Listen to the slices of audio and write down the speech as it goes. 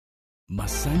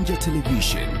Masanja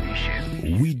Television,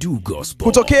 we do gospel.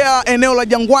 Kutokea eneo la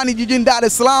Jangwani jijini Dar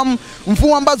es Salaam,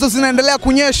 mvua ambazo zinaendelea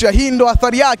kunyesha, hii ndo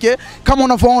athari yake. Kama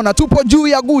unavyoona tupo juu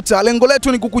ya guta. Lengo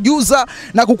letu ni kukujuza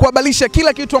na kukuhabarisha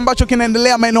kila kitu ambacho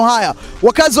kinaendelea maeneo haya.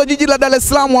 Wakazi wa jiji la Dar es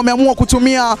Salaam wameamua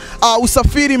kutumia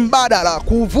usafiri mbadala,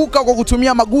 kuvuka kwa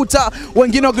kutumia maguta,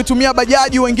 wengine wakitumia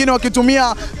bajaji, wengine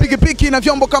wakitumia pikipiki na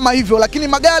vyombo kama hivyo. Lakini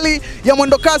magari ya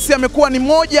mwendo kasi yamekuwa ni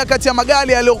moja kati ya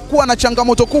magari yaliyokuwa na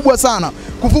changamoto kubwa sana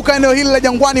kuvuka eneo hili la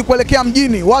Jangwani kuelekea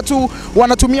mjini. Watu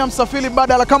wanatumia msafiri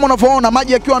badala, kama unavyoona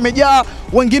maji yakiwa yamejaa,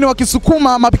 wengine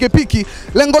wakisukuma mapikipiki.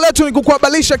 Lengo letu ni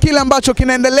kukuhabarisha kile ambacho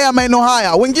kinaendelea maeneo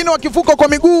haya. Wengine wakivuka kwa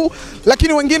miguu,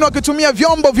 lakini wengine wakitumia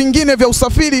vyombo vingine vya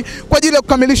usafiri kwa ajili ya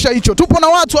kukamilisha hicho. Tupo na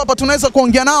watu hapa, tunaweza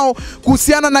kuongea nao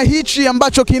kuhusiana na hichi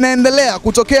ambacho kinaendelea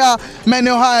kutokea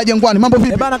maeneo haya ya Jangwani. Mambo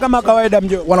vipi? Bana, kama kawaida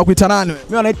mjo. Wanakuita nani wewe?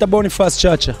 Mimi wanaita Boniface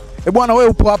Chacha. Bwana, wewe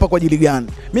upo hapa kwa ajili gani?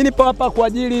 Mimi nipo hapa kwa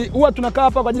ajili, huwa tunakaa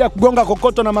hapa kwa ajili ya kugonga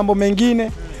kokoto na mambo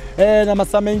mengine. Na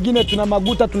masaa mengine tuna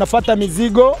maguta, tunafuata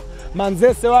mizigo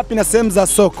Manzese wapi na sehemu za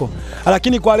soko.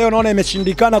 Lakini kwa leo naona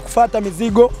imeshindikana kufuata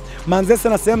mizigo Manzese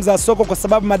na sehemu za soko kwa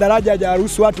sababu madaraja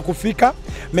hayaruhusu watu kufika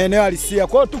maeneo halisia.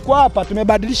 Kwa hiyo tuko hapa,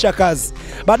 tumebadilisha kazi.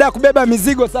 Baada ya kubeba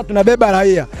mizigo sasa tunabeba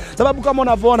raia. Sababu kama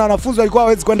unavyoona wanafunzi walikuwa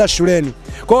hawezi kwenda shuleni.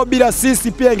 Kwa hiyo bila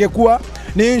sisi pia ingekuwa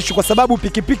ni issue kwa sababu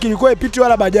pikipiki ilikuwa ipiti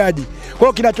wala bajaji. Kwa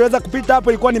hiyo kinachoweza kupita hapo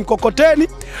ilikuwa ni mkokoteni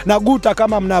na guta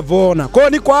kama mnavyoona. Kwa hiyo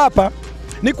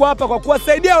niko hapa kwa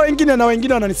kuwasaidia wengine na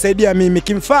wengine wananisaidia mimi.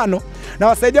 Kimfano, na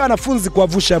wasaidia wanafunzi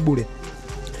kuwavusha bure.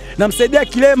 Namsaidia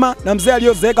kilema na mzee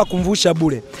aliyozeeka kumvusha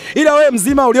bure. Ila wewe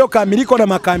mzima uliokamilika na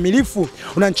makamilifu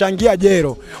unanichangia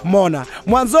jero. Umeona?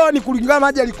 Mwanzoni kulingana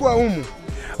maji alikuwa humu,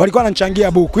 walikuwa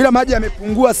wananichangia buku. Ila maji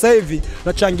yamepungua sasa hivi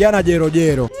tunachangiana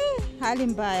jero. Hali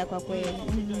mbaya kwa kweli.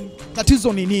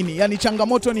 Tatizo ni nini? Yaani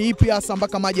changamoto ni ipi hasa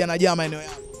mpaka maji yanajaa maeneo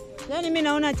yao? Yaani mimi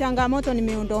naona changamoto ni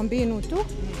miundombinu tu,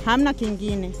 hamna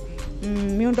kingine.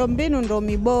 Miundombinu ndo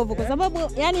mibovu kwa sababu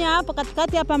yani hapa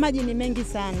katikati hapa maji ni mengi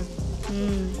sana.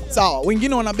 Sawa,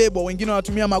 wengine wanabebwa, wengine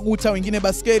wanatumia maguta, wengine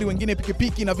baskeli, wengine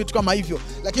pikipiki na vitu kama hivyo.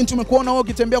 Lakini tumekuona wewe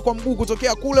ukitembea kwa mguu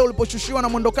kutokea kule uliposhushiwa na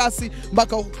mwendo kasi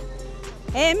mpaka huko.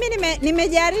 Mimi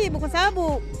nimejaribu kwa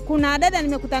sababu kuna dada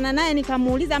nimekutana naye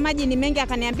nikamuuliza maji ni mengi,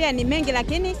 akaniambia ni mengi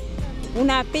lakini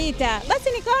unapita.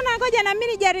 Basi nikaona ngoja na mimi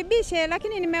nijaribishe,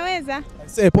 lakini nimeweza.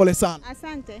 Pole sana.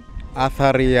 Asante.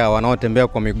 Athari ya wanaotembea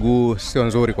kwa miguu sio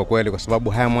nzuri kwa kweli, kwa sababu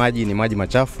haya maji ni maji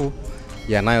machafu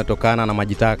yanayotokana na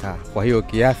maji taka. Kwa hiyo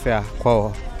kiafya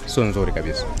kwao sio nzuri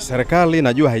kabisa. Serikali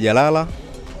najua haijalala,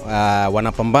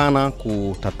 wanapambana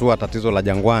kutatua tatizo la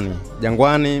Jangwani.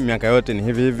 Jangwani miaka yote ni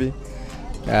hivi.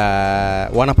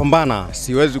 Wanapambana,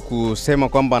 siwezi kusema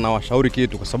kwamba na washauri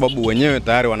kitu kwa sababu wenyewe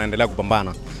tayari wanaendelea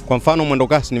kupambana. Kwa mfano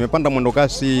mwendokasi, nimepanda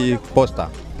mwendokasi Posta,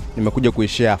 nimekuja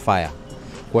kuishia fire.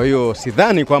 Kwa hiyo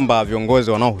sidhani kwamba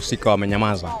viongozi wanaohusika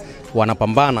wamenyamaza.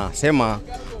 Wanapambana, sema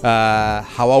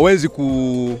hawawezi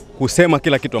kusema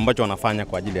kila kitu ambacho wanafanya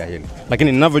kwa ajili ya hili.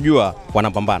 Lakini ninavyojua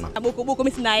wanapambana. Buku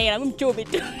mimi sina hela, mimi mchubi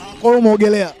tu. Kwa hiyo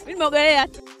umeogelea? Mimi nimeogelea.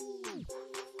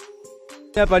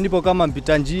 Hapa ndipo kama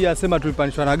mpita njia, sema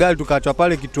tulipanishwa na gari tukaachwa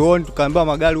pale kituoni, tukaambiwa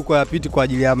magari huko yapiti kwa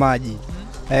ajili ya maji.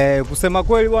 Kusema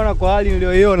kweli bwana, kwa hali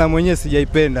niliyoiona mwenyewe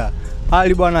sijaipenda.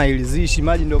 Hali bwana hailizishi,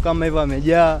 maji ndio kama hivyo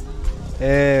yamejaa.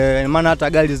 Maana hata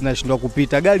gari zinashindwa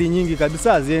kupita. Gari nyingi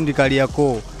kabisa haziendi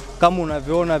Kariakoo. Kama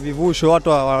unavyoona vivusho, watu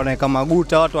wanaweka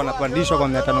maguta, watu wanapandishwa kwa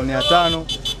 500.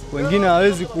 Wengine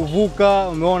hawezi kuvuka,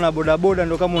 umeona bodaboda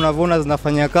ndio kama unavyoona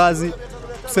zinafanya kazi.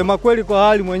 Kusema kweli kwa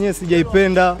hali mwenyewe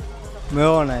sijaipenda.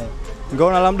 Umeona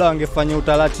Ningeona labda wangefanya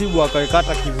utaratibu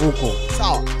wakawekata kivuko.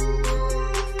 Sawa.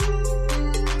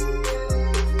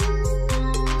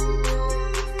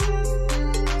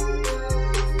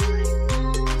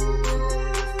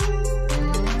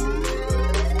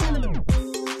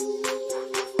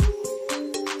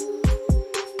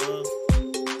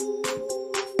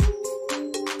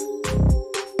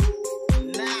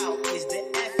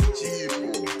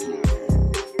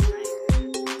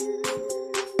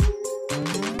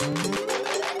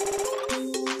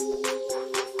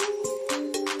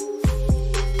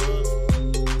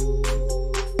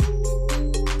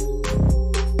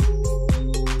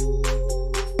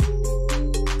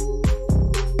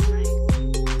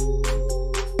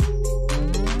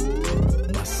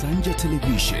 Masanja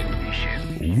Television,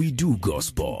 we do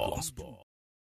gospel.